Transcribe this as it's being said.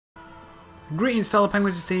Greetings fellow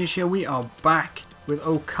penguins, it's Steve here. We are back with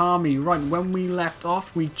Okami. Right, when we left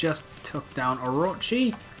off we just took down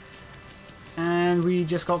Orochi and we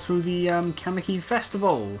just got through the Kamiki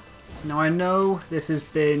Festival. Now I know this has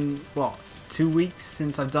been, what, 2 weeks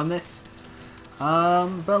since I've done this,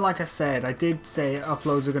 but like I said, I did say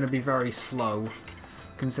uploads are going to be very slow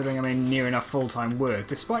considering I'm in near enough full-time work,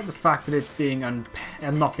 despite the fact that it's being I'm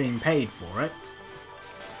not being paid for it.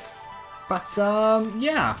 But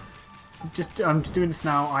yeah, I'm just doing this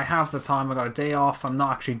now. I have the time, I got a day off, I'm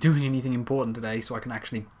not actually doing anything important today, so I can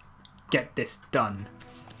actually get this done.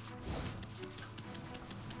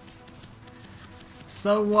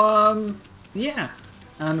 So, yeah.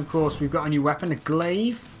 And of course we've got a new weapon, a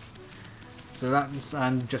glaive. So that's,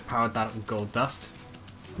 and just powered that up with gold dust.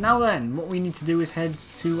 Now then, what we need to do is head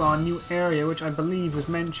to our new area, which I believe was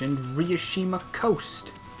mentioned, Ryushima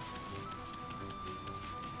Coast.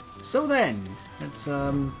 So then, let's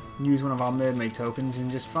use one of our mermaid tokens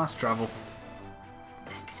and just fast travel.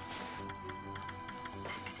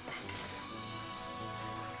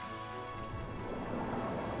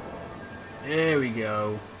 There we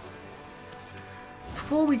go.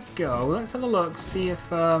 Before we go, let's have a look, see if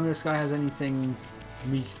this guy has anything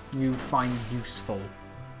you find useful.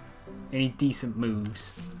 Any decent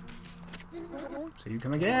moves. So you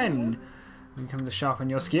come again. You come to sharpen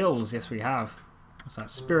your skills. Yes, we have. What's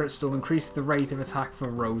that? Spirit Storm increases the rate of attack for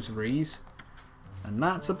rosaries. And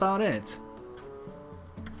that's about it.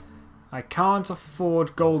 I can't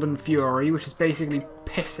afford Golden Fury, which is basically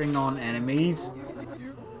pissing on enemies.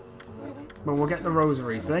 But we'll get the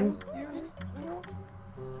rosary thing.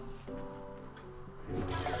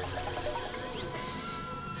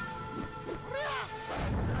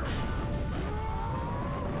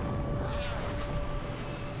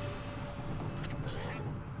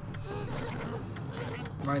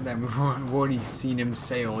 Right then, we've already seen him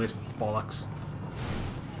say all this bollocks.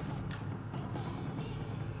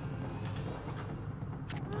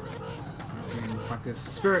 Practice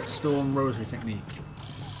Spirit Storm Rosary technique.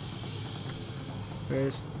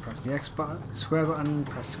 First, press the X button, square button,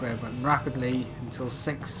 press square button rapidly until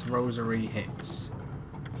 6 rosary hits.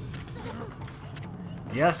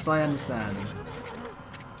 Yes, I understand.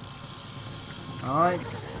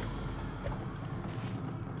 Alright.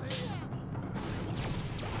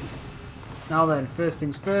 Now then, first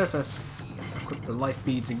things first, let's equip the life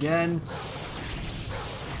beads again.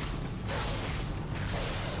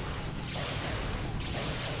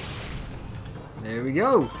 There we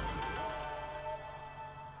go.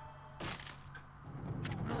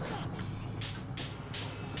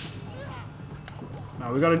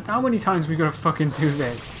 Now we gotta, how many times we gotta fucking do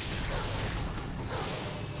this?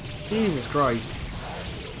 Jesus Christ.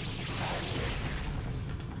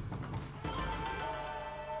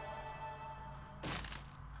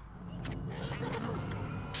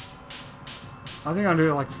 I think I'll do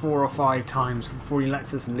it like 4 or 5 times before he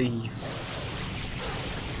lets us leave.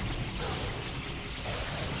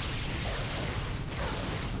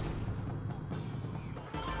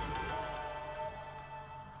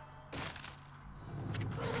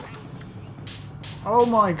 Oh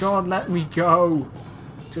my god, let me go!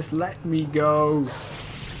 Just let me go!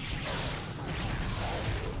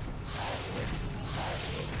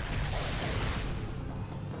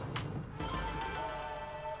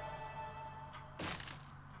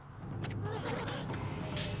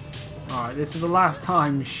 Alright, this is the last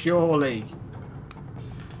time, surely.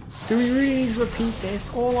 Do we really need to repeat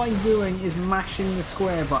this? All I'm doing is mashing the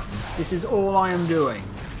square button. This is all I am doing.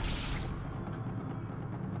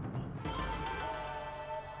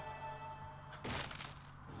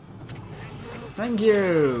 Thank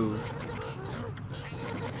you!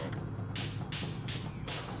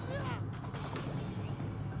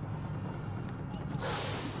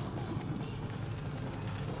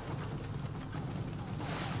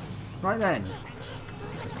 Right then.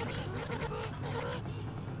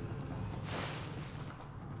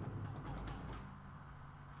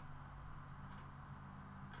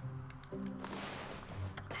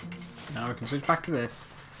 Now we can switch back to this.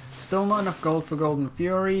 Still not enough gold for Golden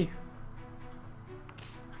Fury.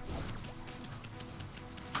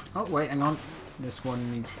 Oh wait, hang on. This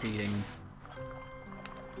one needs feeding.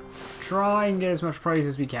 Try and get as much praise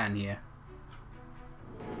as we can here.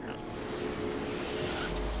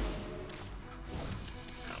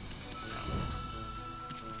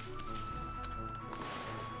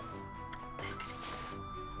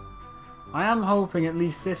 I am hoping at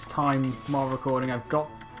least this time while recording I've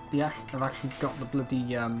actually got the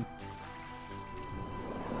bloody the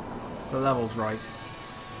levels right.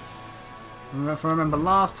 If I remember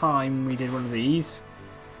last time we did one of these,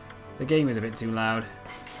 the game was a bit too loud.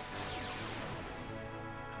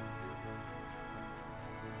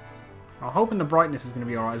 I'm hoping the brightness is going to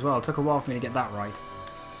be alright as well. It took a while for me to get that right.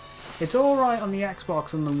 It's alright on the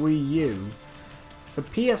Xbox and the Wii U. The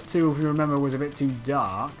PS2, if you remember, was a bit too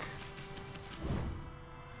dark.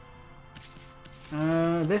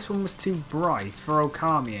 This one was too bright, for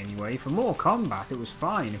Okami anyway. For Mortal Kombat, it was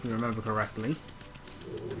fine, if we remember correctly.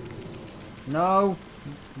 No,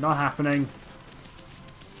 not happening.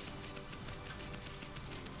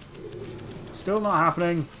 Still not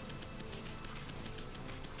happening.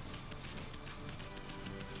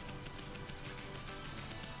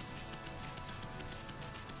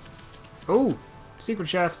 Oh, secret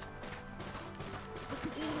chest.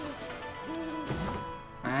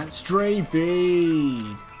 And stray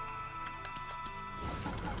bead.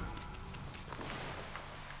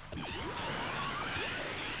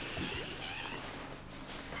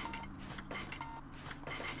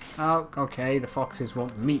 Oh, okay, the foxes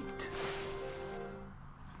want meat.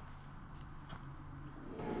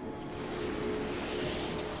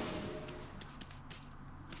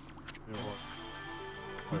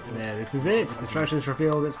 There, this is it. The treasure's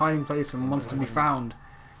revealed its hiding place and wants to be found.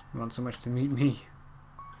 You want so much to meet me.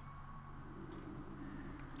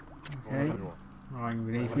 Okay. Lying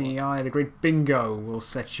beneath me, the great bingo will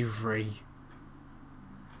set you free.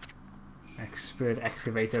 Expert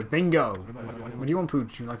excavator, bingo! What do you want,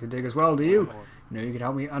 Pooch? You like to dig as well, do you? You know, you could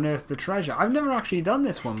help me unearth the treasure. I've never actually done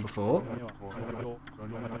this one before.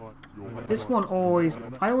 This one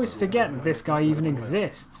I always forget that this guy even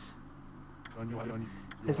exists.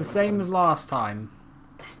 It's the same as last time.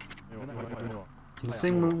 The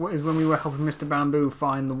same as when we were helping Mr. Bamboo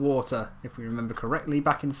find the water, if we remember correctly,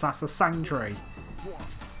 back in Sasa Sanctuary.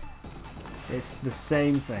 It's the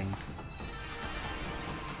same thing.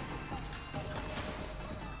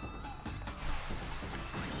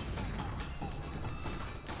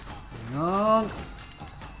 Hang on.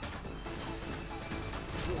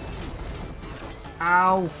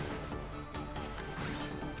 Ow.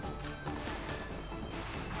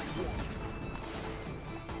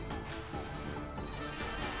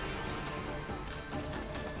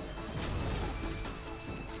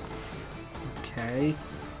 Okay.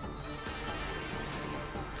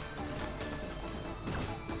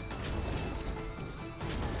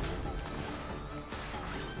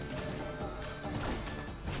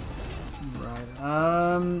 Right,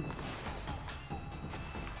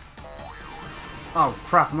 oh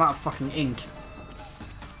crap, I'm out of fucking ink.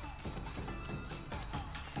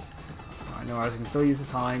 I know I can still use the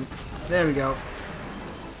time. There we go.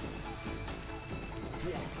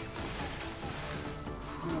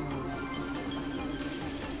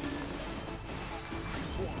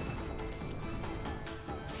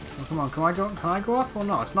 Oh, come on, can I go up or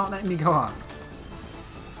not? It's not letting me go up.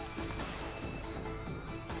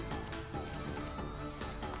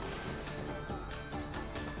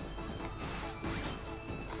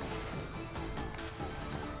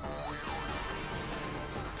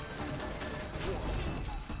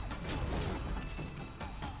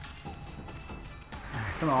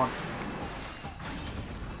 Come on.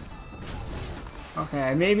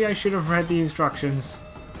 Okay, maybe I should have read the instructions.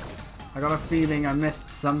 I got a feeling I missed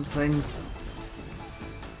something.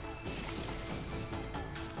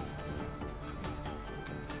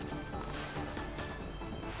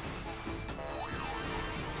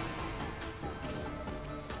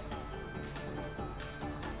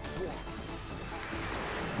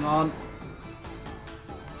 Come on.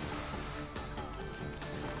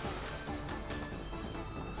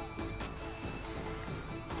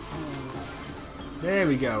 There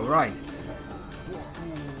we go, right.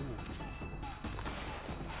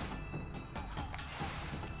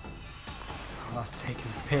 Oh, that's taking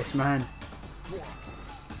the piss, man.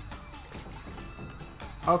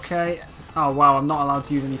 Okay. Oh, wow, I'm not allowed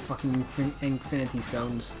to use any fucking infinity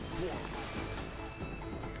stones.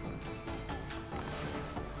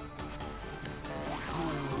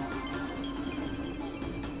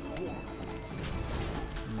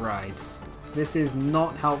 Right. This is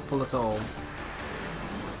not helpful at all.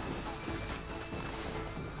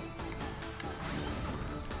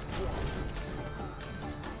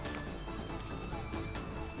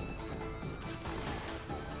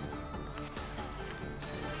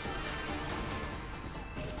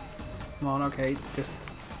 Come on, okay, just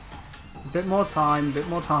a bit more time, a bit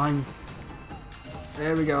more time.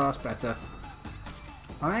 There we go, that's better.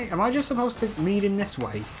 Am I just supposed to lead in this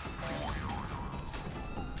way?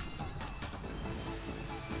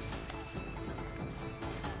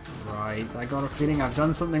 Right, I got a feeling I've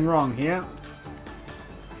done something wrong here.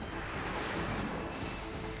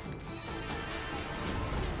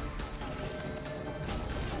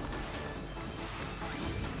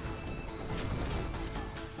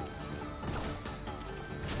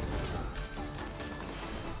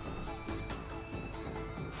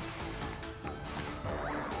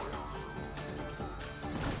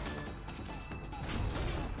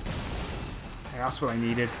 That's what I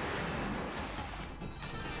needed.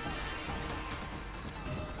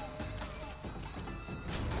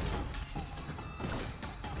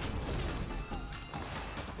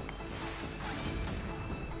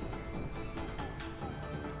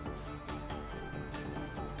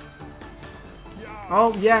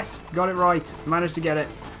 Oh, yes! Got it right. Managed to get it.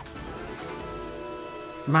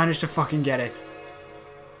 Managed to fucking get it.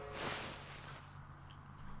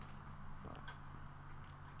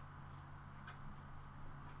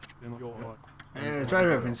 The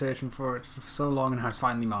treasure I've been searching for it for so long and has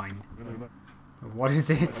finally mine. What is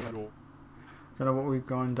it? Don't know what we've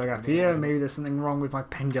gone and dug up here. Maybe there's something wrong with my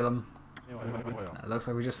pendulum. It looks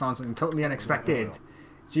like we just found something totally unexpected.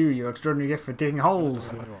 It's you, your extraordinary gift for digging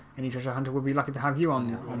holes. Any treasure hunter would be lucky to have you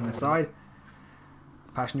on this side.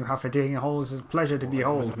 The passion you have for digging holes is a pleasure to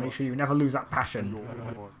behold. Make sure you never lose that passion.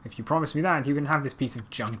 If you promise me that, you can have this piece of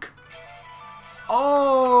junk.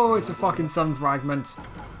 Oh, it's a fucking sun fragment.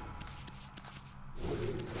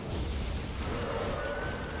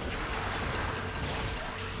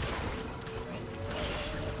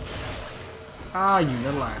 Ah, you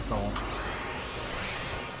little asshole.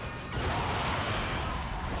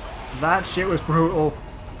 That shit was brutal.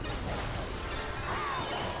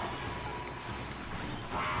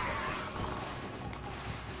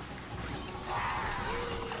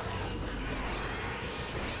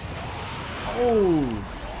 Oh,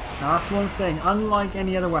 now that's one thing. Unlike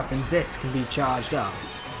any other weapons, this can be charged up.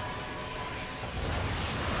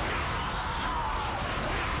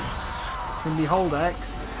 So in the hold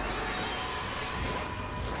X,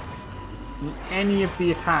 any of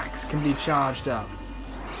the attacks can be charged up.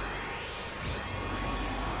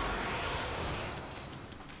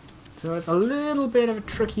 So it's a little bit of a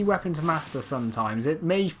tricky weapon to master sometimes. It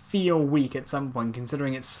may feel weak at some point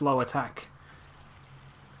considering its slow attack,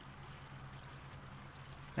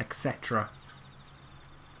 etc.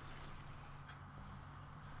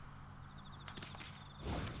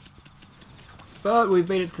 But we've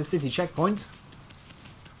made it to the city checkpoint.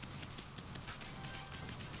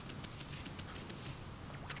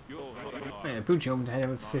 Yeah, Poochie home to head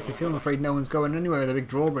over to the city too. I'm afraid no one's going anywhere with a big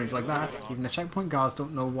drawbridge like that. Even the checkpoint guards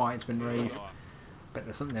don't know why it's been raised. Bet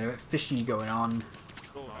there's something a bit fishy going on.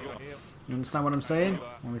 You understand what I'm saying?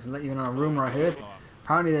 I want me to let you in on a rumour I heard.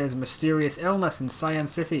 Apparently there's a mysterious illness in Cyan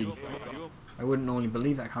City. I wouldn't normally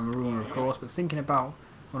believe that kind of rumour, of course, but thinking about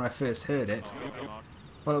when I first heard it,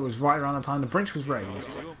 well, it was right around the time the bridge was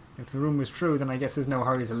raised. If the rumour was true, then I guess there's no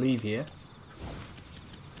hurry to leave here.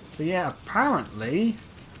 So yeah, apparently...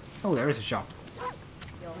 Oh, there is a shop.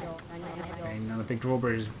 Okay, now the big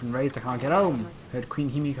drawbridge has been raised, I can't get home. Heard Queen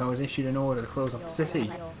Himiko has issued an order to close off the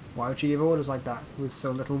city. Why would she give orders like that with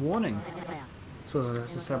so little warning? I suppose I'll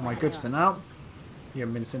have to sell my goods for now. You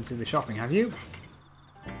haven't been sent to the shopping, have you?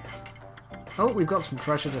 Oh, we've got some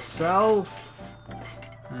treasure to sell.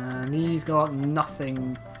 And he's got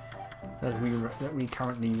nothing that we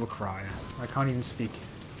currently require. I can't even speak.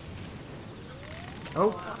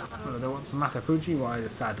 Oh, well, what's the matter, Poochie? Why the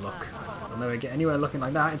sad look? I'll never get anywhere looking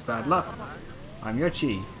like that. It's bad luck. I'm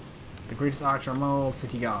Yoshi, the greatest archer among all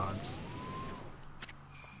city guards.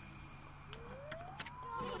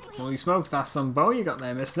 Holy smokes, that's some bow you got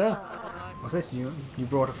there, mister. What's this? You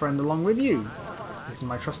brought a friend along with you. This is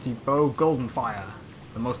my trusty bow, Goldenfire,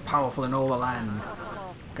 the most powerful in all the land.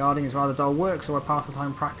 Guarding is rather dull work, so I pass the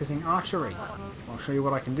time practicing archery. I'll show you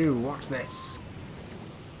what I can do. Watch this.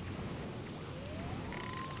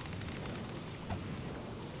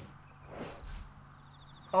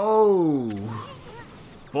 Oh!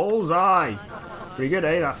 Bullseye! Pretty good,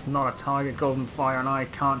 eh? That's not a target, Goldenfire, and I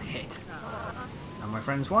can't hit. Now, my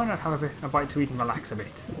friends, why not have a bite to eat and relax a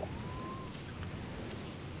bit?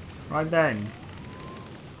 Right then.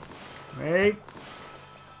 Wait.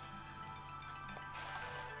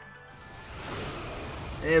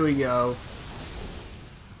 There we go.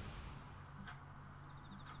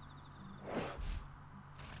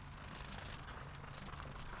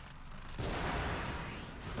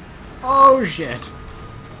 Oh shit.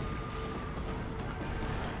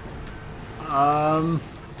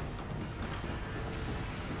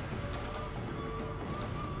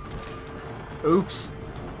 Oops.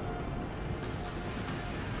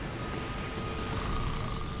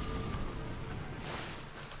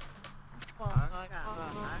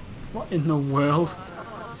 What in the world?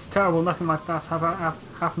 It's terrible, nothing like that's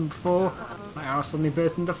happened before. My house suddenly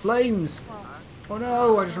burst into flames. Oh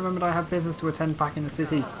no, I just remembered I have business to attend back in the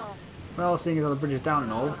city. Well, seeing as the bridge is down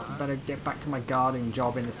and all, I better get back to my guarding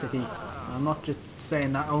job in the city. And I'm not just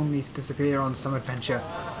saying that only to disappear on some adventure.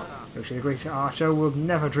 Yoshi the Great Archer will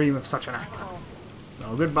never dream of such an act.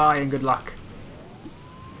 Well, goodbye and good luck.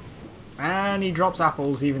 And he drops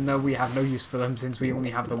apples, even though we have no use for them since we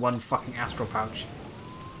only have the one fucking astral pouch.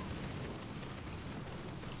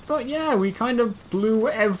 But yeah, we kind of blew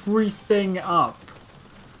everything up.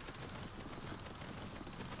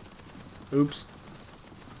 Oops.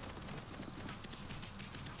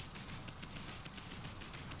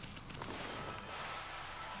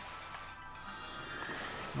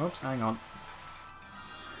 Oops, hang on.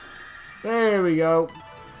 There we go.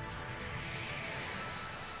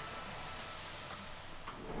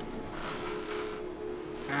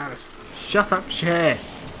 Ah, let's shut up, chair.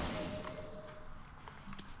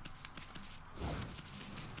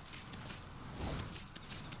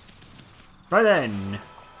 Right then.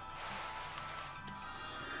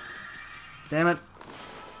 Damn it.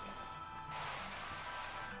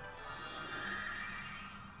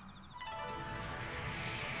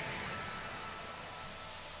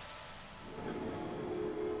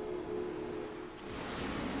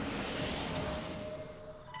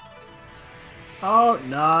 Oh,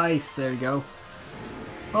 nice. There we go.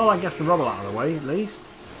 Well, I guess the rubble out of the way, at least.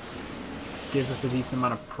 Gives us a decent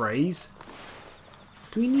amount of praise.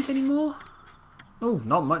 Do we need any more? Oh,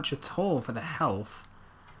 not much at all for the health.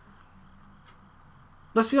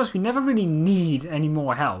 Let's be honest, we never really need any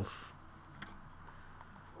more health.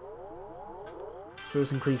 So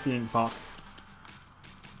let's increase the ink pot.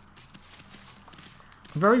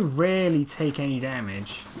 Very rarely take any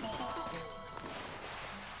damage.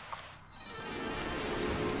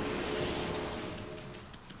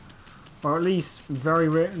 Or at least very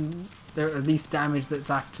rare, at least damage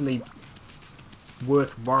that's actually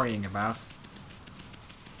worth worrying about.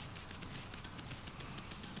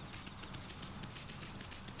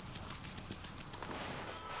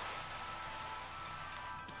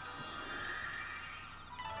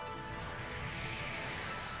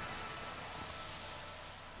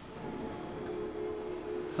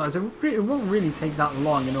 So it won't really take that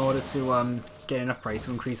long in order to get enough praise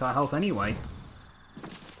to increase our health anyway.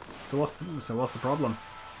 So what's the problem?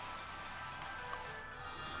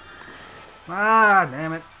 Ah,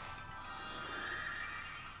 damn it.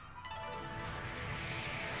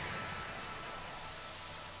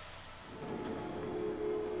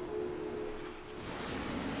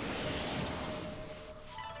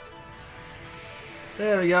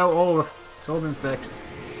 There we go, it's all been fixed.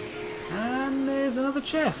 And there's another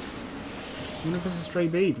chest. I wonder if there's a stray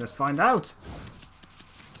bead, let's find out.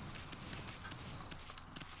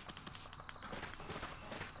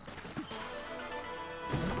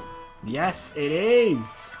 Yes, it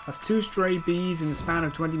is! That's 2 stray bees in the span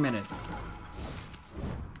of 20 minutes.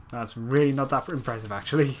 That's really not that impressive,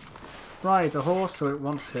 actually. Right, it's a horse, so it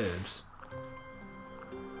wants herbs.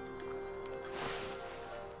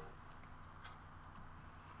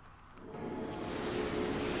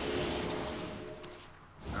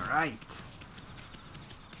 Alright.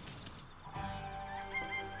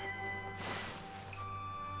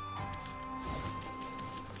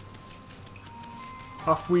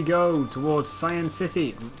 Off we go towards Science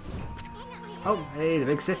City. Oh, hey, the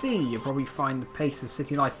big city. You'll probably find the pace of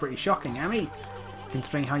city life pretty shocking, Amy.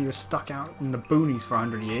 Considering how you were stuck out in the boonies for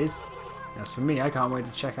 100 years. As for me, I can't wait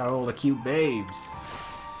to check out all the cute babes.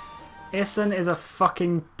 Issen is a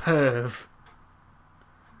fucking perv.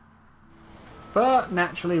 But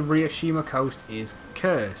naturally, Ryoshima Coast is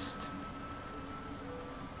cursed.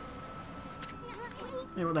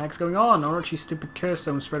 Hey, what the heck's going on? Orochi's stupid curse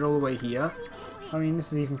zone spread all the way here. I mean,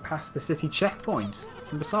 this is even past the city checkpoint.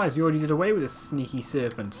 And besides, we already did away with this sneaky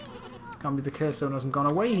serpent. Can't be the curse zone hasn't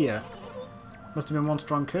gone away here. Must have been one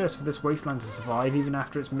strong curse for this wasteland to survive, even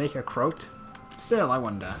after its maker croaked. Still, I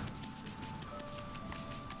wonder.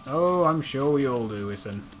 Oh, I'm sure we all do,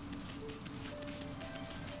 Issen.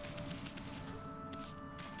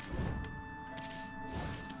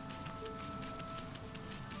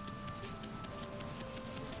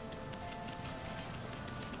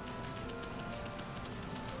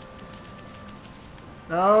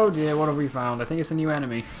 Oh dear, what have we found? I think it's a new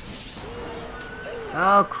enemy.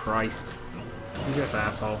 Oh Christ. Who's this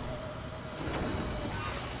asshole?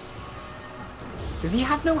 Does he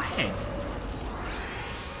have no head?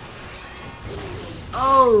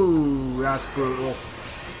 Oh, that's brutal.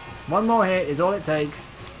 One more hit is all it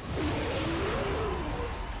takes.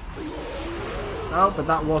 Oh, but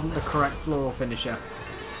that wasn't the correct floor finisher.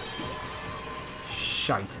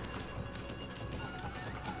 Shite.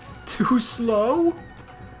 Too slow?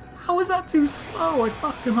 How was that too slow? I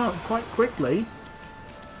fucked him up quite quickly.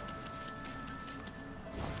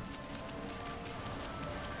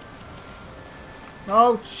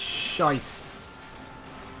 Oh, shite.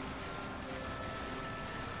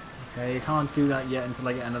 Okay, you can't do that yet until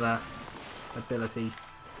I get another ability.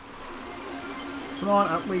 Come on,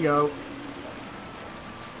 up we go.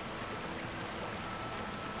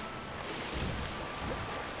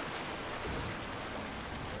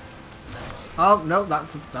 Oh, no,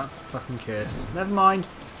 that's fucking cursed. Never mind.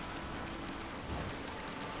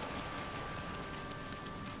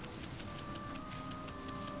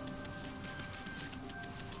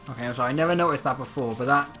 Okay, I'm sorry, I never noticed that before, but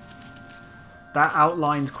that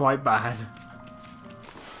outline's quite bad.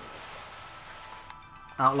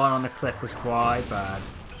 Outline on the cliff was quite bad.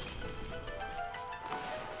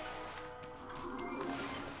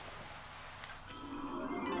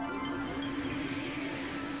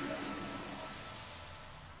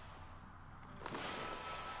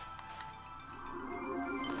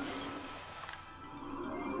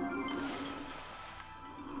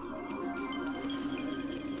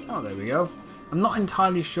 Oh, there we go. I'm not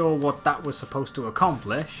entirely sure what that was supposed to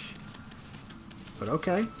accomplish, but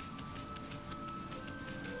okay.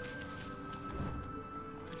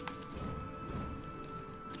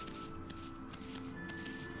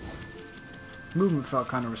 Movement felt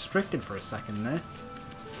kind of restricted for a second there.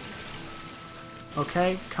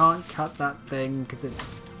 Okay, can't cut that thing because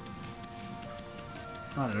it's,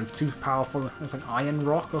 I don't know, too powerful. It's like iron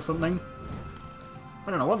rock or something. I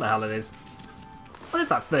don't know what the hell it is. What is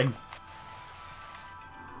that thing?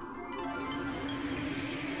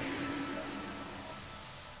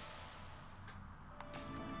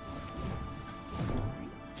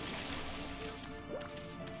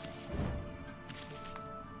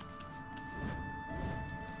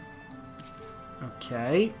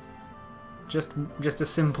 Okay. Just a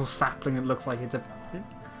simple sapling that looks like it's a...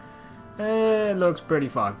 It looks pretty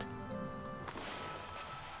fucked.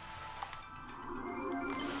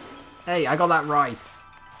 Hey, I got that right.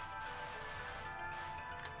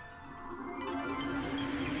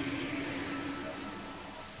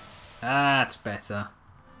 That's better.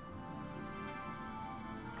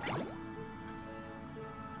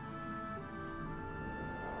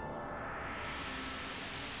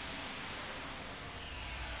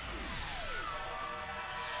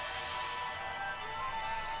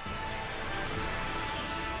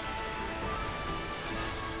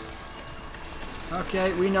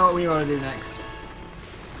 Okay, we know what we want to do next.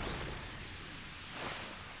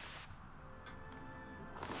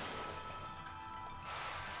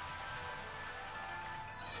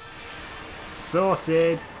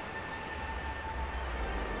 Sorted.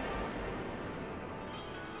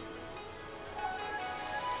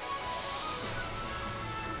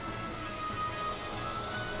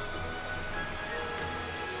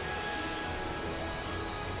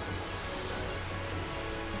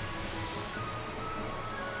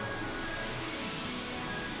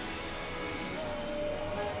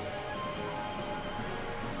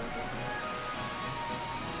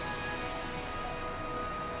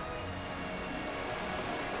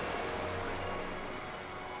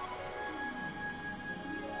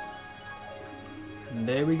 And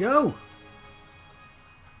there we go.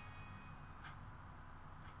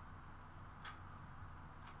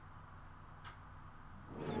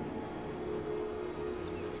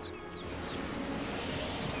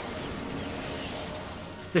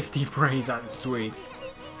 $50 praise, that's sweet.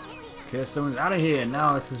 Okay, someone's out of here.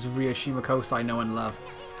 Now this is the Ryoshima coast I know and love.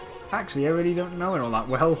 Actually, I really don't know it all that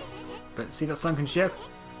well. But see that sunken ship?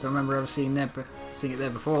 Don't remember ever seeing it there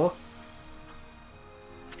before.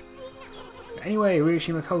 Anyway,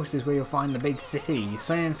 Ryoshima Coast is where you'll find the big city.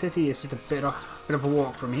 Sand City is just a bit of a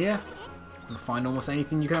walk from here. You'll find almost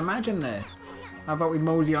anything you can imagine there. How about we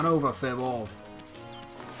mosey on over, Furball?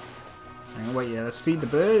 Hang on, wait, yeah, let's feed the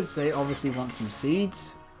birds. They obviously want some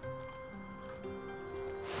seeds.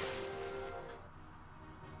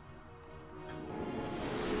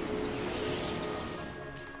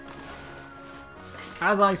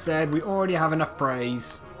 As I said, we already have enough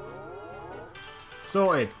praise.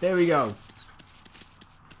 Sorted. There we go.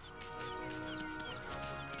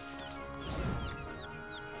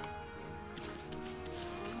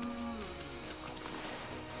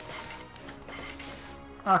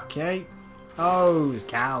 Okay. Oh, it's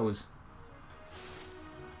cows.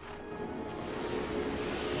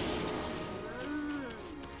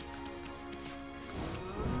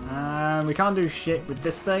 We can't do shit with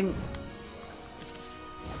this thing.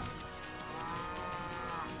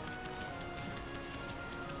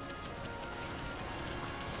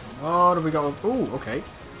 What have we got? Ooh, okay.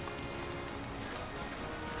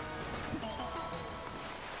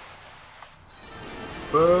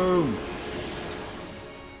 Boom.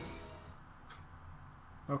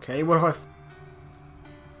 Okay, what have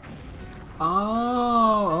I...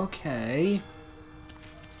 Oh, okay.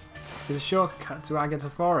 There's a shortcut to Agata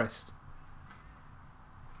Forest.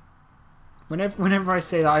 Whenever I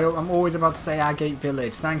say that, I'm always about to say Agate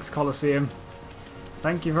Village. Thanks, Colosseum.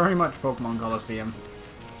 Thank you very much, Pokemon Colosseum.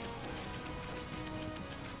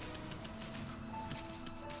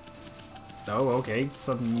 Oh, okay.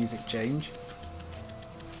 Sudden music change.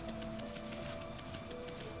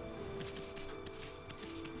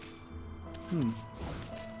 Hang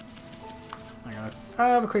on, let's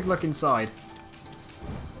have a quick look inside.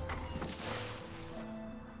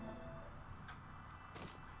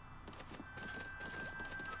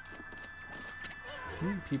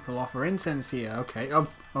 People offer incense here. Okay. Oh,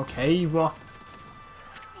 okay. What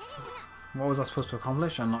was I supposed to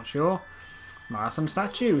accomplish? I'm not sure. Some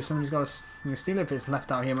statue. Somebody's got to steal it if it's left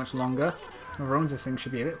out here much longer. Whoever owns this thing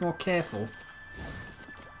should be a bit more careful.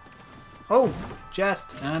 Oh,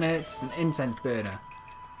 chest, and it's an incense burner.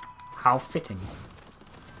 How fitting.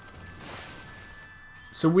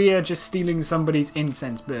 So we are just stealing somebody's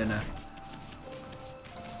incense burner.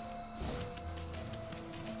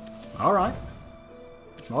 Alright.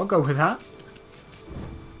 I'll go with that.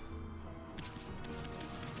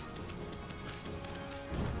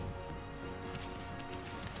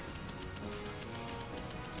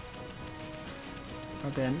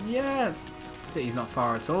 But then, yeah, the city's not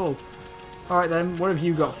far at all. Alright then, what have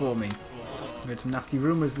you got for me? I've heard some nasty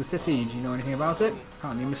rumours of the city. Do you know anything about it?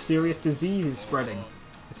 Apparently a mysterious disease is spreading.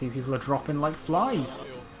 I see people are dropping like flies.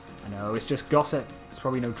 I know, it's just gossip. There's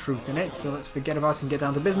probably no truth in it, so let's forget about it and get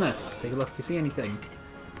down to business. Take a look if you see anything.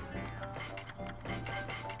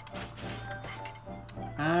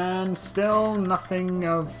 And still nothing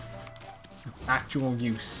of actual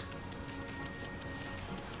use.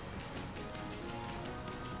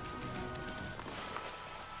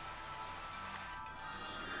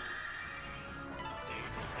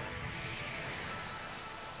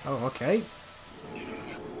 Oh, okay.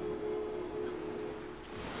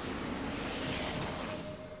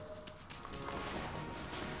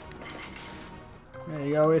 There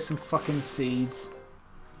you go, here's some fucking seeds.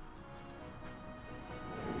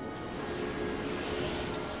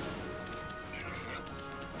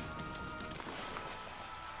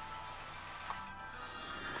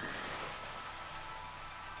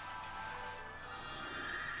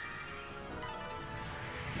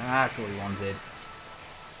 That's what we wanted.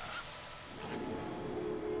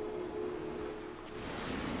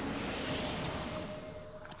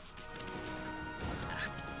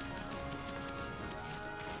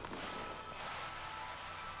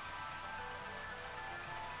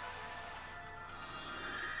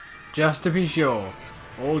 Just to be sure.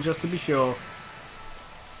 All just to be sure.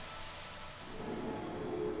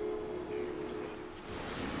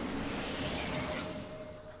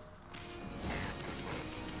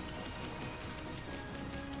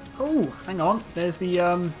 Oh, hang on. There's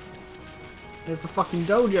the fucking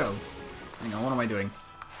dojo. Hang on, what am I doing?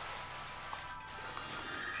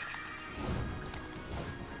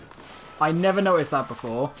 I never noticed that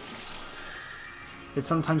before. It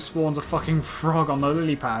sometimes spawns a fucking frog on the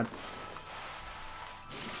lily pad.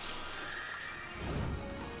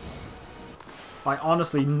 I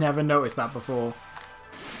honestly never noticed that before.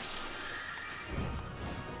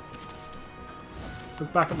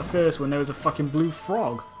 Look back at the first one, there was a fucking blue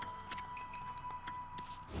frog.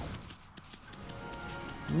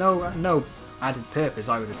 No added purpose,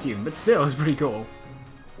 I would assume, but still, it's pretty cool.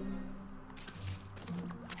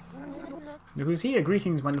 Who's here?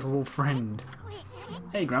 Greetings, my little old friend.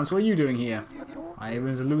 Hey, Gramps, what are you doing here? I am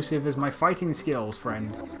as elusive as my fighting skills,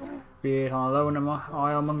 friend. Be it on a lone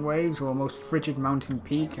isle among waves or a most frigid mountain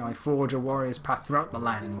peak, I forge a warrior's path throughout the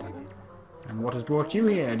land. And what has brought you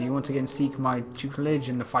here? Do you once again seek my tutelage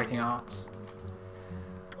in the fighting arts?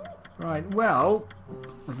 Right, well,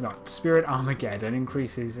 we've got Spirit Armageddon,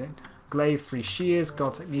 increases it. Glaive 3 Shears,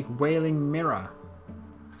 God Technique, Wailing Mirror.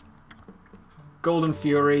 Golden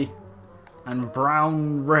Fury, and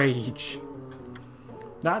Brown Rage.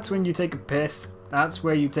 That's when you take a piss. That's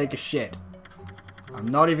where you take a shit. I'm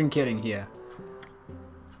not even kidding here.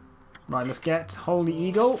 Right, let's get Holy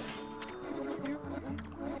Eagle.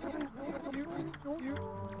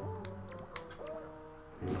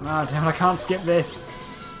 Ah, damn it, I can't skip this.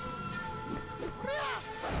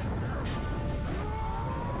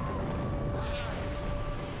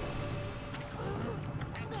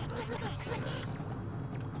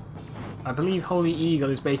 I believe Holy Eagle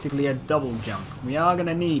is basically a double jump. We are going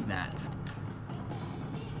to need that.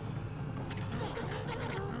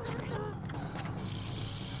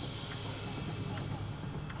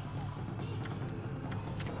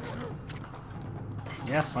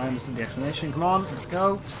 Yes, I understood the explanation. Come on, let's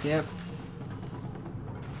go. Skip.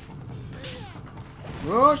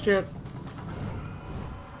 Oh, shit.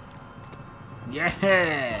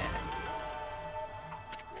 Yeah!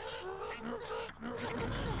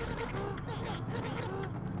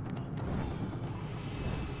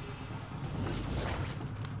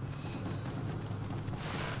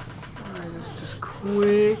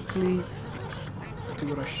 quickly do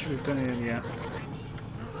what I should have done earlier.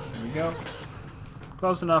 There we go.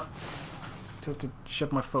 Close enough. Just to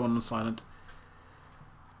shut my phone on silent.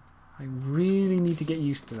 I really need to get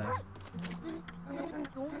used to that.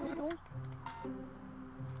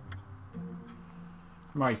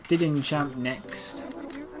 Right, digging champ next.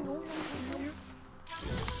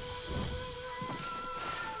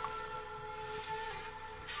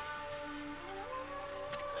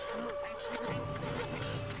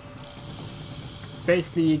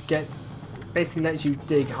 Basically lets you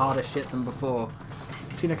dig harder shit than before.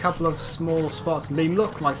 Seen a couple of small spots. They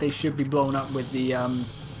look like they should be blown up with the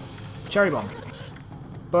cherry bomb,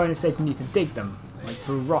 but instead you need to dig them, like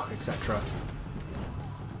through rock, etc.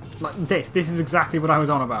 Like this. This is exactly what I was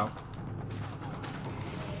on about.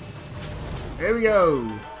 Here we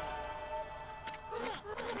go.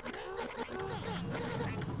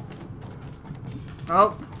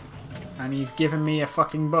 Oh, and he's giving me a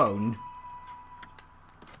fucking bone.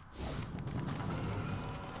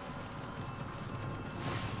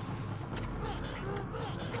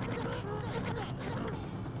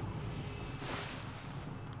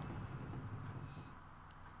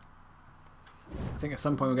 I think at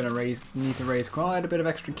some point we're going to need to raise quite a bit of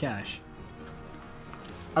extra cash.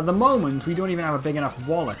 At the moment, we don't even have a big enough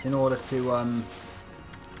wallet in order to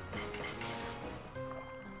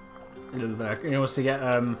get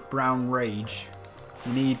Brown Rage.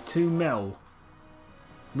 We need 2 mil.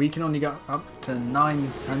 We can only get up to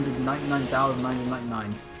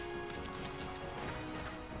 999,999.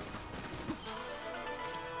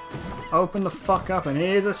 Open the fuck up, and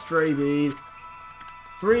here's a stray bead.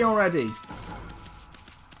 3 already.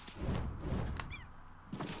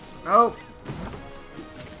 Oh!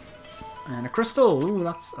 And a crystal. Ooh,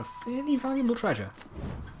 that's a fairly valuable treasure.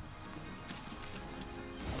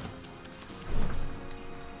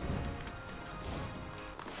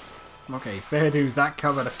 Okay, fair dues, that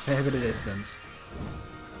covered a fair bit of distance.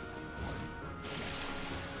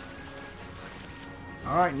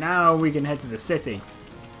 Alright, now we can head to the city.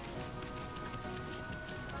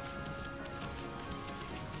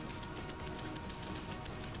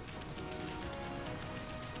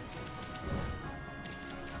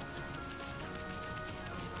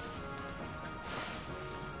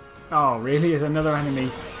 Oh, really? Is another enemy?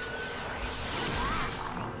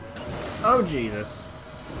 Oh, Jesus.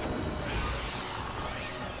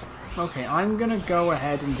 Okay, I'm gonna go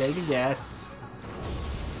ahead and take a guess.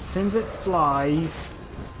 Since it flies,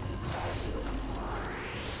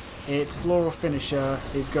 its floral finisher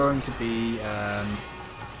is going to be,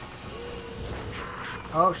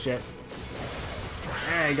 oh, shit.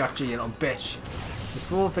 Hey, got you, you little bitch. This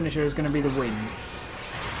floral finisher is gonna be the wind.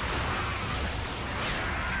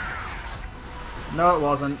 No, it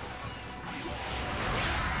wasn't.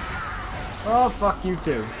 Oh, fuck you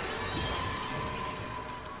too.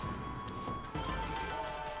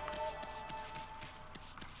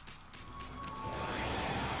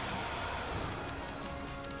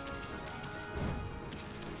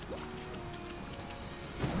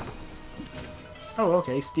 Oh,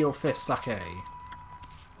 okay, Steel Fist Sake.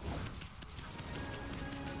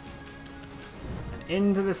 And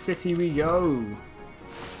into the city we go.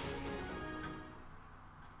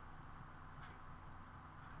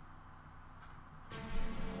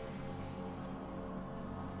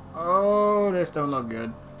 Oh, this don't look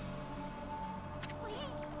good.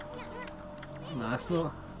 No, I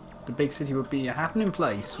thought the big city would be a happening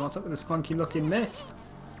place. What's up with this funky looking mist?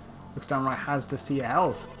 Looks downright hazardous to your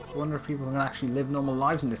health. I wonder if people can actually live normal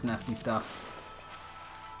lives in this nasty stuff.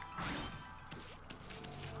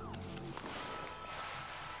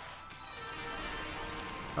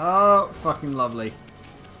 Oh, fucking lovely.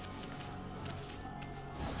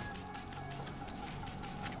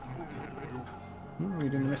 What are we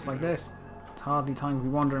doing a mist like this? It's hardly time to be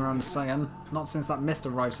wandering around the Cyan. Not since that mist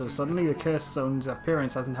arrived so suddenly. The cursed zone's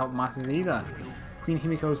appearance hasn't helped matters either. Queen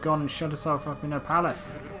Himiko's gone and shut herself up in her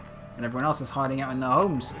palace. And everyone else is hiding out in their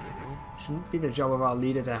homes. Shouldn't it be the job of our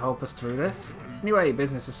leader to help us through this? Anyway,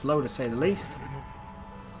 business is slow to say the least.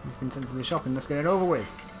 We've been sent to the shopping, let's get it over with.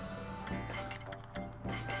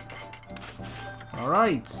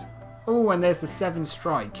 Alright. Oh, and there's the 7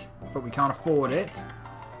 strike, but we can't afford it.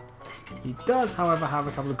 He does, however, have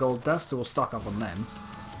a couple of gold dust, so we'll stock up on them.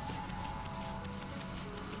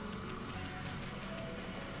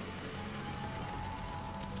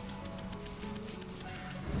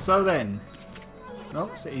 So then, oh,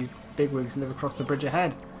 city bigwigs live across the bridge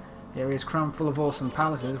ahead. The area is crammed full of awesome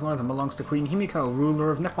palaces. One of them belongs to Queen Himiko, ruler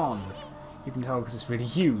of Nippon. You can tell because it's really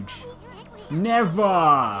huge.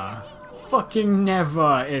 Never! Fucking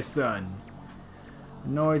never, Isun!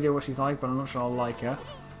 No idea what she's like, but I'm not sure I'll like her.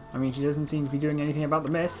 I mean, she doesn't seem to be doing anything about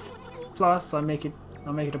the mist. Plus, I'll make it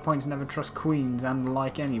a point to never trust queens and the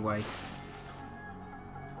like anyway.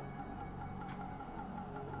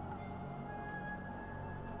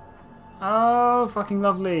 Oh, fucking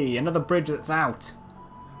lovely. Another bridge that's out.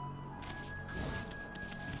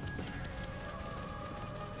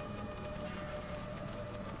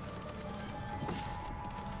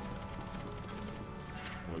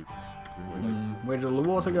 Where did all the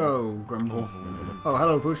water go? Grumble. Oh,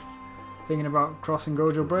 hello, Push. Thinking about crossing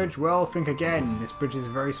Gojo Bridge? Well, think again. This bridge is a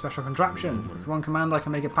very special contraption. With one command I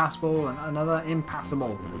can make it passable and another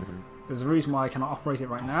impassable. There's a reason why I cannot operate it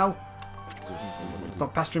right now.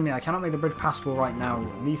 Stop pestering me. I cannot make the bridge passable right now.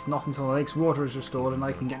 At least not until the lake's water is restored and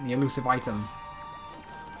I can get the elusive item.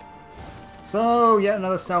 So, yet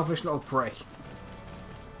another selfish little prick.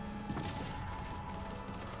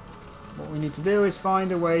 What we need to do is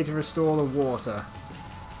find a way to restore the water.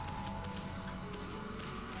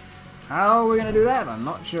 How are we going to do that? I'm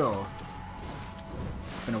not sure.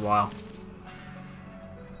 It's been a while.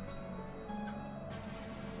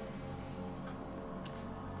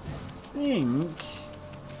 I think...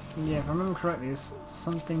 yeah, if I remember correctly, there's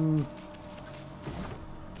something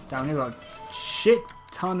down here. Got a shit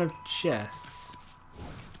ton of chests.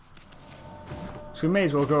 So we may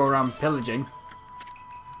as well go around pillaging.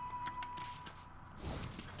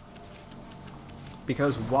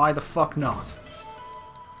 Because why the fuck not?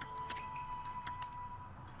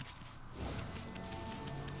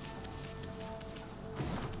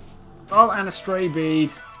 Oh, and a stray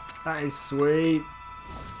bead. That is sweet.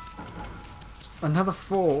 Another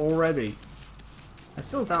 4 already. I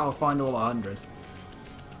still doubt I'll find all 100.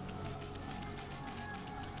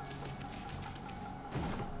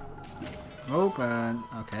 Open.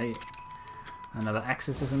 Okay. Another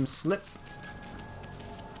exorcism slip.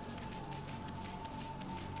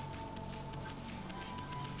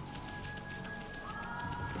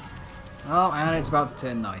 Oh, and it's about to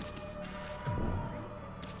turn night.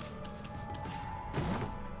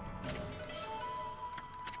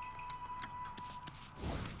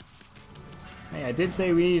 Hey, I did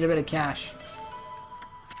say we need a bit of cash.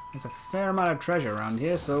 There's a fair amount of treasure around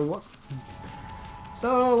here, so what's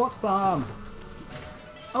the harm?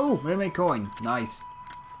 Oh, mermaid coin. Nice.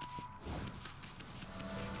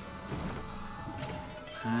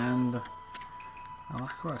 And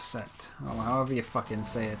Alakora set. Oh, however you fucking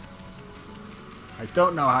say it. I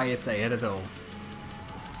don't know how you say it at all.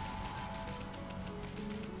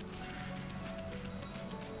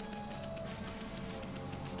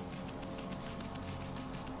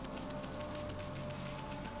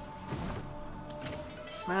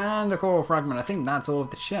 And the coral fragment. I think that's all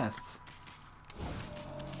of the chests.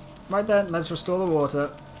 Right then, let's restore the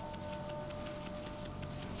water.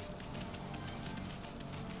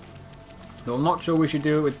 Though I'm not sure we should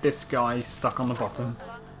do it with this guy stuck on the bottom.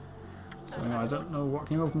 So I don't know what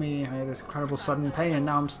came over me. I had this incredible sudden pain and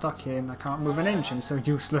now I'm stuck here and I can't move an inch. I'm so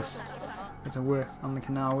useless. I had to work on the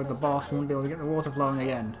canal with the boss. We won't be able to get the water flowing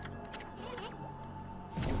again.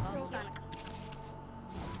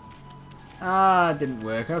 Ah, it didn't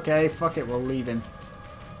work. Okay, fuck it, we'll leave him.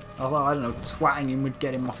 Although, I don't know, twatting him would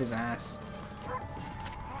get him off his ass.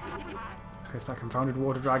 Because that confounded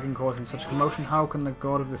water dragon causing such a commotion, how can the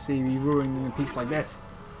god of the sea be ruining a piece like this?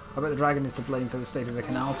 I bet the dragon is to blame for the state of the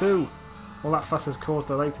canal too. All that fuss has caused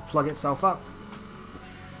the lake to plug itself up.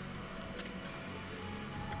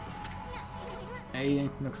 Hey,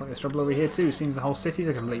 looks like there's trouble over here too. Seems the whole city's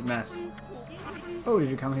a complete mess. Oh, did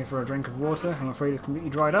you come here for a drink of water? I'm afraid it's completely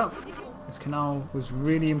dried up. This canal was a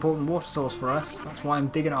really important water source for us. That's why I'm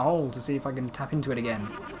digging a hole to see if I can tap into it again.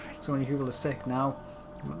 So many people are sick now,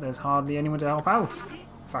 but there's hardly anyone to help out.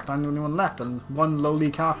 In fact, I'm the only one left, and one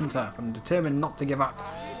lowly carpenter. I'm determined not to give up.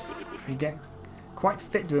 I get quite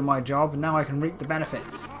fit doing my job, and now I can reap the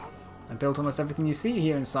benefits. I built almost everything you see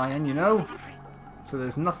here in Cyan, you know. So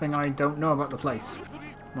there's nothing I don't know about the place.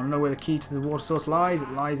 Want to know where the key to the water source lies?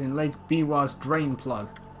 It lies in Lake Biwa's drain plug.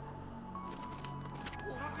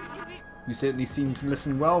 You certainly seem to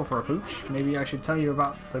listen well for a pooch. Maybe I should tell you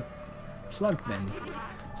about the plug then.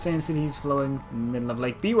 Cyan City is flowing in the middle of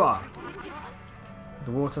Lake Biwa.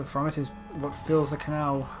 The water from it is what fills the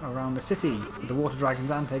canal around the city. The water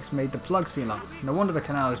dragon's antics made the plug seal up. No wonder the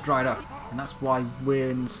canal is dried up, and that's why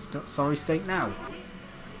we're in sorry state now.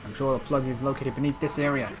 I'm sure the plug is located beneath this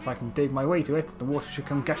area. If I can dig my way to it, the water should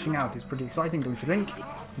come gushing out. It's pretty exciting, don't you think?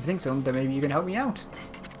 If you think so, then maybe you can help me out.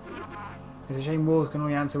 It's a shame wolves can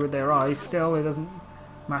only answer with their eyes. Still, it doesn't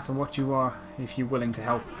matter what you are if you're willing to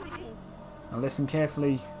help. Now listen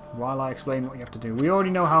carefully while I explain what you have to do. We already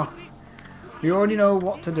know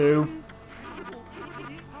what to do.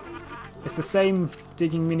 It's the same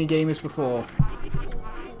digging minigame as before.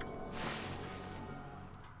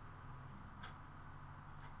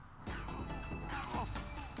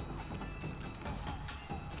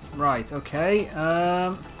 Right, okay.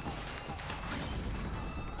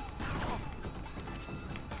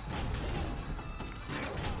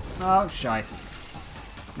 Oh, shite.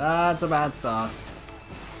 That's a bad start.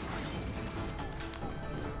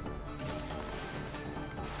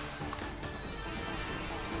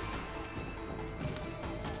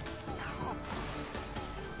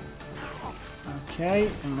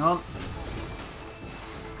 Okay, hang on.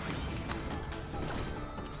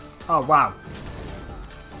 Oh, wow.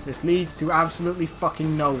 This leads to absolutely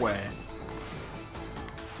fucking nowhere.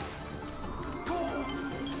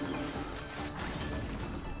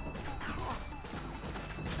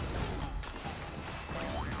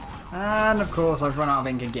 And of course I've run out of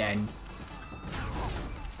ink again.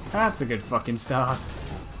 That's a good fucking start.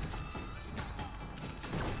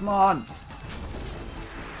 Come on.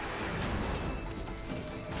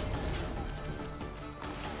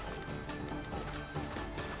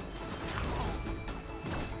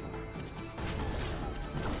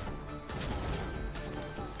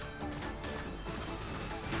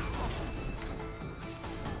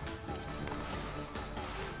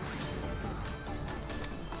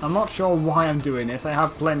 I'm not sure why I'm doing this. I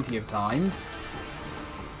have plenty of time.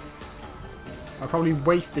 I probably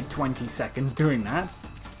wasted 20 seconds doing that.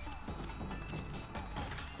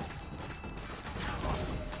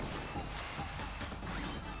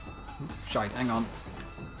 Shite, hang on.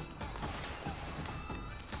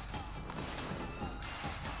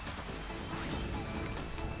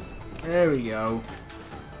 There we go.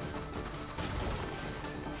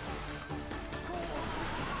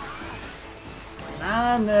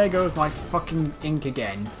 And there goes my fucking ink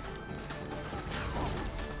again.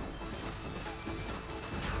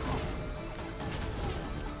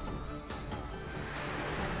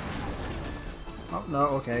 Oh, no,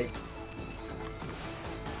 okay.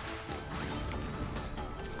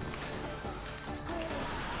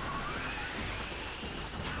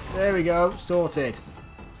 There we go, sorted.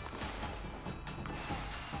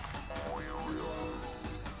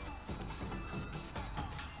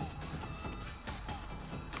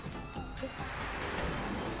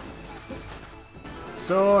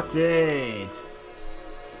 Sorted!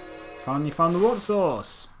 Finally found the water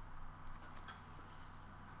source.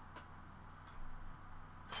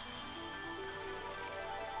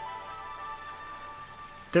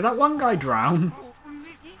 Did that one guy drown?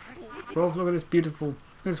 Both look at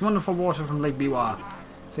this wonderful water from Lake Biwa.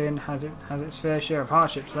 Saying has its fair share of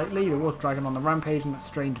hardships lately. The water dragon on the rampage and that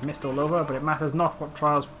strange mist all over, but it matters not what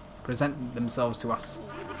trials present themselves to us.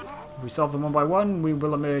 If we solve them one by one, we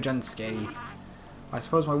will emerge unscathed. I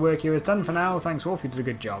suppose my work here is done for now. Thanks, Wolf. You did a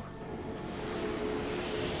good job.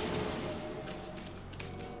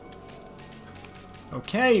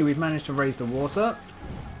 Okay, we've managed to raise the water.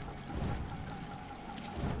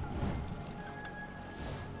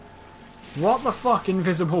 What the fuck,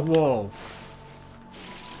 invisible wall?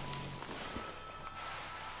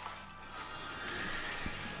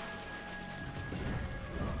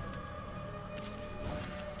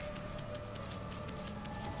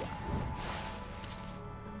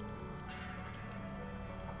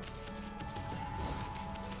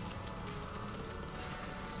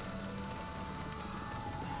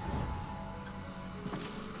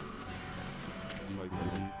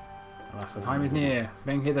 Alas, the time is near.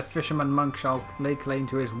 Being here, the fisherman monk shall lay claim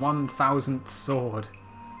to his 1,000th sword.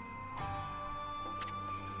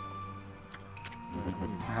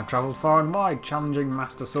 I have travelled far and wide, challenging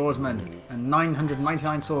master swordsmen, and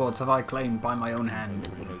 999 swords have I claimed by my own hand.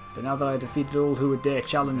 But now that I have defeated all who would dare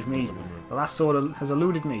challenge me, the last sword has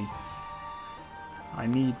eluded me. I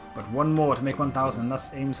need but one more to make 1,000, and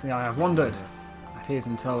thus aimlessly I have wandered. That is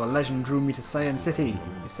until a legend drew me to Saiyan City.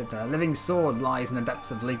 It said that a living sword lies in the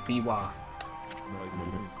depths of Lake Biwa.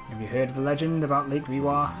 Have you heard of the legend about Lake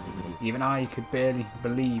Biwa? Even I could barely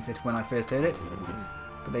believe it when I first heard it.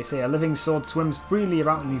 But they say a living sword swims freely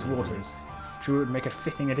about in these waters. If true, it would make a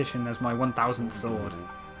fitting addition as my 1,000th sword.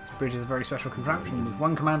 This bridge is a very special contraption. With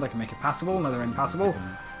one command I can make it passable, another impassable.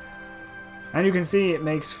 And you can see it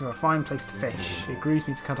makes for a fine place to fish. It grieves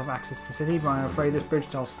me to cut off access to the city, but I'm afraid this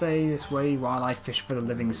bridge shall stay this way while I fish for the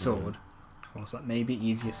living sword. Of course, that may be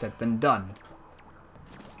easier said than done.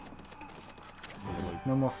 There's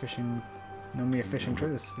no more fishing, no mere fishing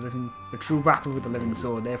trip. This is a true battle with the living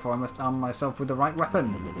sword. Therefore, I must arm myself with the right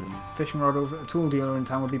weapon. Fishing rod over a tool dealer in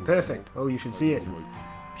town would be perfect. Oh, you should see it.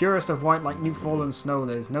 Purest of white like new fallen snow.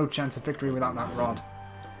 There's no chance of victory without that rod.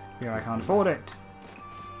 Here, I can't afford it.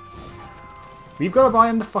 We've got to buy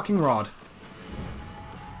him the fucking rod.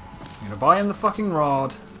 I'm going to buy him the fucking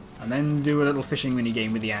rod. And then do a little fishing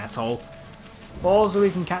minigame with the asshole. Also, we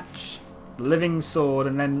can catch the living sword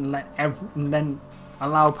and then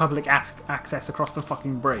allow public access across the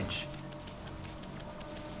fucking bridge.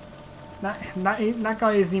 That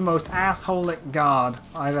guy is the most assholic guard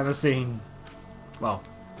I've ever seen. Well,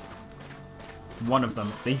 one of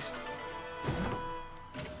them at least.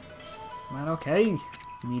 Well, okay.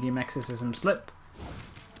 Medium exorcism slip.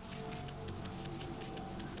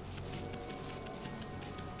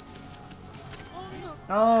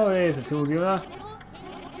 Oh, there's a tool dealer.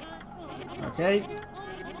 Okay.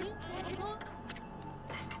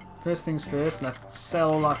 First things first, let's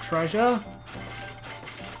sell all our treasure.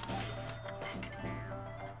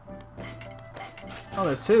 Oh,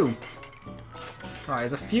 there's two. Right,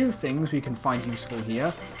 there's a few things we can find useful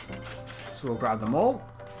here. So we'll grab them all.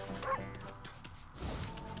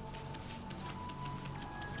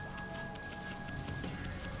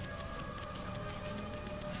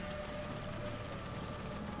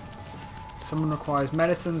 Someone requires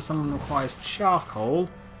medicine, someone requires charcoal.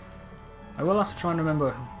 I will have to try and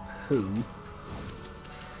remember who.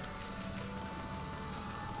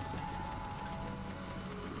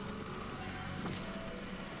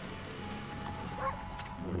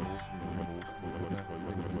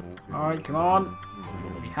 Alright, come on.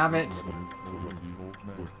 We have it.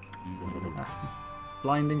 That's the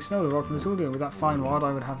blinding snow, the rod from the tool dealer. With that fine rod,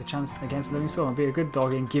 I would have the chance against the living sword and be a good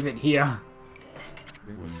dog and give it here.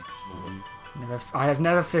 I have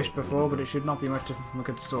never fished before, but it should not be much different from a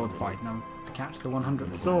good sword fight. Now, to catch the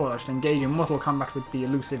 100th sword, I should engage in mortal combat with the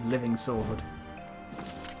elusive living sword.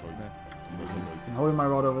 I've been holding my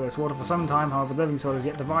rod over this water for some time, however, the living sword is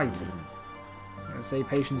yet to bite. I say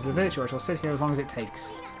patience is a virtue. I shall sit here as long as it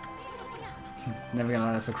takes. Never gonna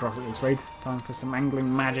let us across at this rate. Time for some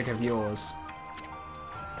angling magic of yours.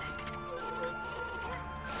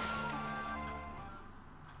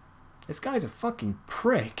 This guy's a fucking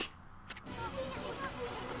prick.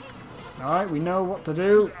 Alright, we know what to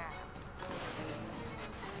do.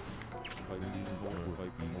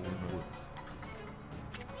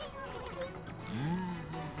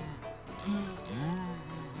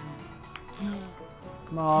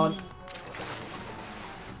 Come on.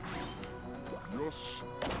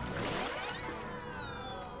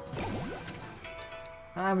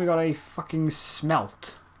 And we got a fucking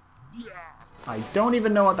smelt. I don't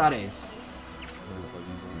even know what that is.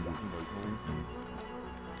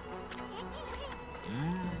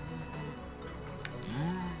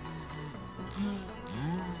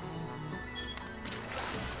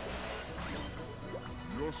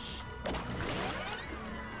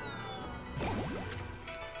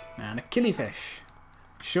 And a killifish.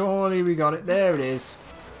 Surely we got it. There it is.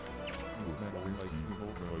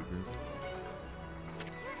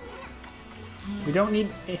 We don't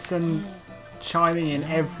need Issen chiming in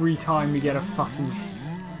every time we get a fucking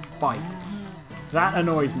bite. That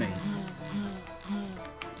annoys me.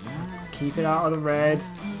 Keep it out of the red.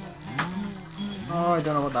 Oh, I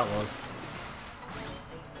don't know what that was.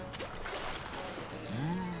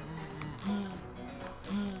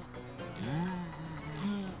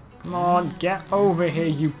 Come on, get over here,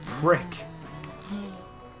 you prick.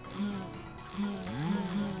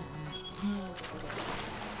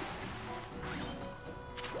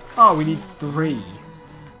 Oh, we need 3.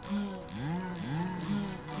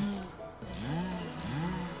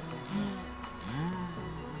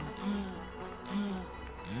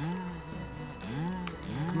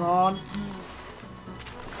 Come on.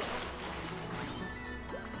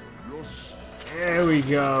 There we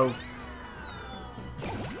go.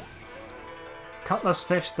 Cutlass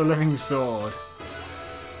fish, the living sword.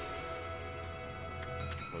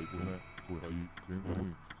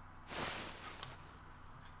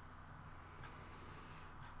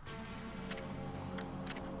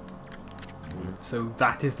 So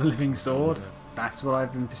that is the living sword. That's what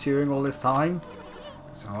I've been pursuing all this time.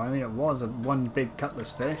 So I mean, it was one big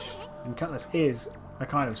cutlass fish, and cutlass is a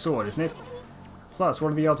kind of sword, isn't it? Plus,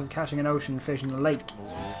 what are the odds of catching an ocean fish in a lake?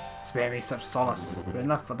 Spare me such solace. But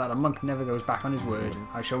enough but that a monk never goes back on his word.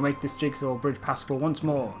 I shall make this jigsaw bridge passable once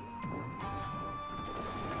more.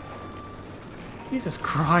 Jesus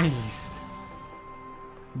Christ.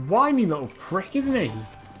 Whiny little prick, isn't he?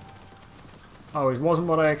 Oh, it wasn't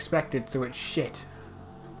what I expected, so it's shit.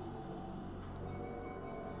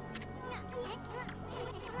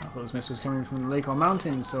 I thought this mist was coming from the lake or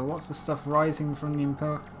mountain, so what's the stuff rising from the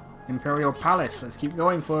Imperial Palace? Let's keep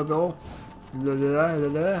going for a bit.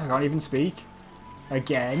 I can't even speak.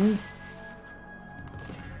 Again.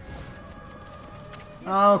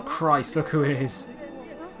 Oh Christ, look who it is.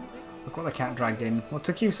 Look what the cat dragged in. What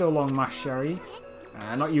took you so long, Mash Sherry?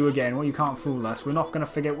 Not you again. Well, you can't fool us. We're not going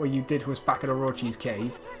to forget what you did to us back at Orochi's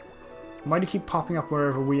cave. Why do you keep popping up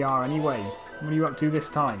wherever we are anyway? What are you up to this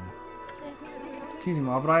time? Excuse me,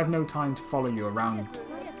 Ma, but I have no time to follow you around.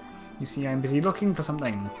 You see, I'm busy looking for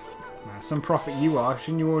something. Some prophet you are.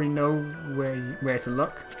 Shouldn't you already know where to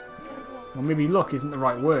look? Well, maybe look isn't the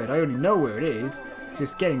right word. I already know where it is.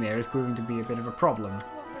 Just getting there is proving to be a bit of a problem.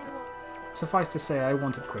 Suffice to say, I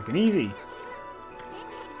want it quick and easy.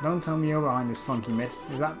 Don't tell me you're behind this funky mist.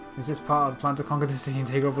 Is this part of the plan to conquer the sea and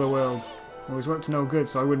take over the world? Always worked to no good,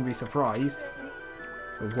 so I wouldn't be surprised.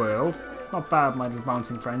 The world? Not bad, my little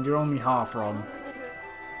bouncing friend. You're only half wrong.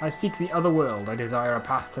 I seek the other world. I desire a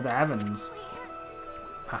path to the heavens.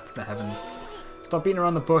 Path to the heavens. Stop beating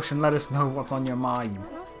around the bush and let us know what's on your mind.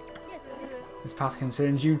 This path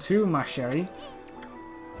concerns you too, Mash Sherry.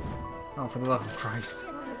 Oh, for the love of Christ.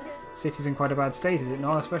 City's in quite a bad state, is it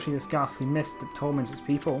not? Especially this ghastly mist that torments its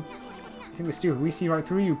people. You think we're stupid? We see right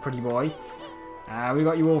through you, pretty boy. We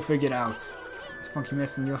got you all figured out. This funky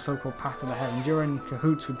mist and your so-called path to the heavens, you're in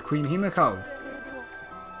cahoots with Queen Himiko.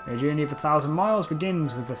 Your journey of 1,000 miles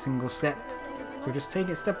begins with a single step. So just take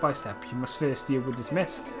it step by step. You must first deal with this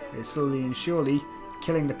mist. It is slowly and surely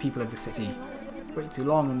killing the people of the city. Wait too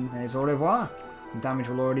long and there's au revoir. The damage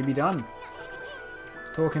will already be done.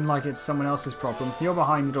 Talking like it's someone else's problem. You're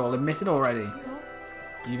behind it all. Admit it already.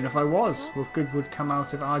 Even if I was, what good would come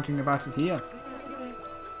out of arguing about it here?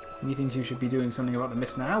 Methinks you should be doing something about the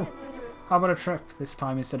mist now. How about a trip, this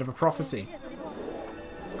time instead of a prophecy?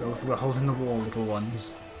 Go through the hole in the wall, little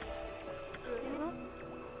ones.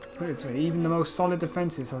 Put it this way, even the most solid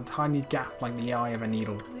defences have a tiny gap like the eye of a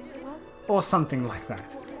needle. Or something like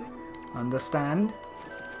that. Understand?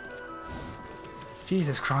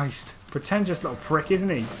 Jesus Christ. Pretentious little prick, isn't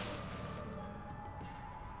he?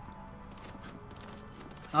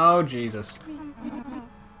 Oh, Jesus.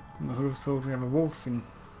 Who would have thought we have a wolf in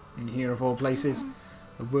here of all places?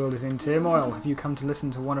 The world is in turmoil. Have you come to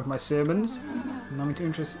listen to one of my sermons? Allow me to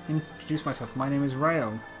introduce myself. My name is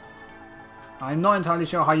Rayo. I'm not entirely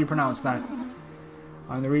sure how you pronounce that.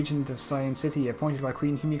 I'm the regent of Science City, appointed by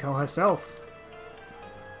Queen Himiko herself.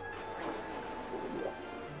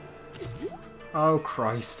 Oh,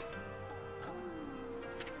 Christ.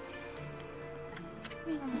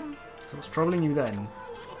 So what's troubling you then?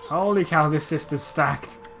 Holy cow, this sister's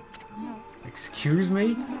stacked. Excuse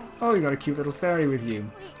me? Oh, you got a cute little fairy with you.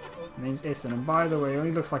 My name's Isten, and by the way, it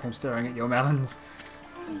only looks like I'm staring at your melons.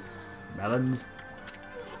 Melons?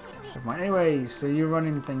 Never mind. Anyway, so you're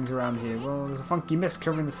running things around here. Well, there's a funky mist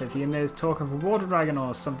covering the city, and there's talk of a water dragon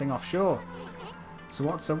or something offshore. So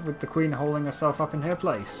what's up with the Queen holding herself up in her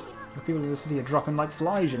place? The people of the city are dropping like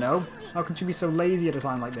flies, you know. How can she be so lazy at a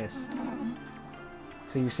time like this?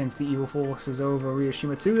 So you sense the evil forces over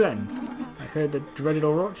Ryoshima too then? I heard that dreaded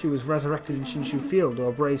Orochi was resurrected in Shinshu Field, or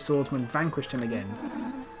a brave swordsman vanquished him again.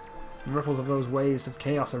 The ripples of those waves of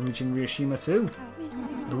chaos are reaching Ryoshima too.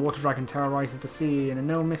 The water dragon terrorizes the sea and a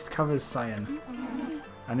no mist covers Cyan.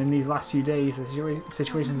 And in these last few days the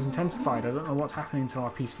situation's intensified. I don't know what's happening to our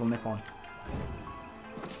peaceful Nippon.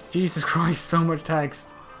 Jesus Christ, so much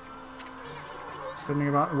text. Something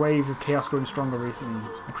about waves of chaos growing stronger recently.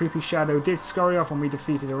 A creepy shadow did scurry off when we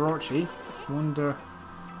defeated Orochi. I wonder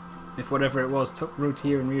if whatever it was took root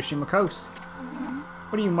here in Ryoshima Coast.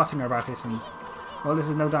 What are you muttering about, Isen? Well, this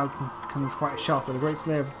is no doubt come quite a shock, but the great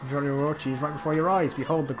slayer of Jolly Orochi is right before your eyes.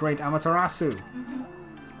 Behold, the great Amaterasu.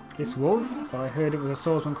 This wolf? But I heard it was a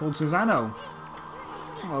swordsman called Susanoo.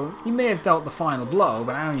 Well, he may have dealt the final blow,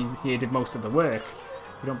 but Ami here did most of the work.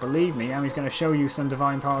 If you don't believe me, Ami's going to show you some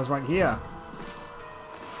divine powers right here.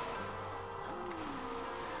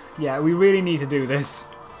 Yeah, we really need to do this.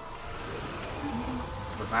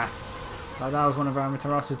 What was that? That was one of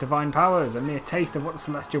Amaterasu's divine powers, a mere taste of what the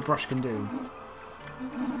Celestial Brush can do.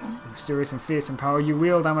 Mysterious and fearsome power you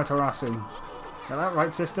wield, Amaterasu. Got that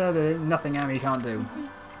right, sister? There's nothing Ami can't do.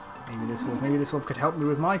 Maybe this wolf could help me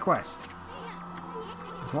with my quest.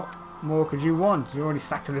 What more could you want? You're already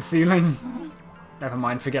stacked to the ceiling. Never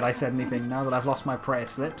mind, forget I said anything. Now that I've lost my prayer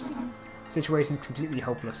slips, the situation's completely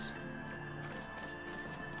hopeless.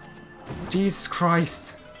 Jesus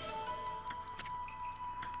Christ.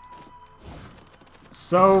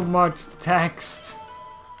 So much text.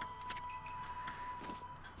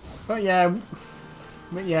 But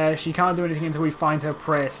yeah, she can't do anything until we find her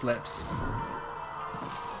prayer slips.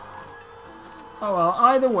 Oh well,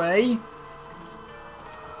 either way,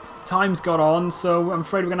 time's got on, so I'm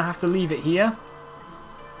afraid we're going to have to leave it here.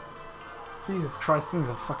 Jesus Christ, I think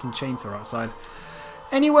there's a fucking chainsaw outside.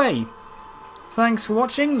 Anyway, Thanks for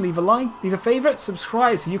watching. Leave a like, leave a favourite,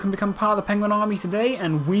 subscribe so you can become part of the Penguin Army today,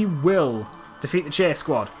 and we will defeat the Chair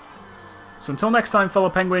Squad. So until next time, fellow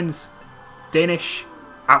penguins, Danish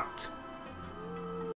out.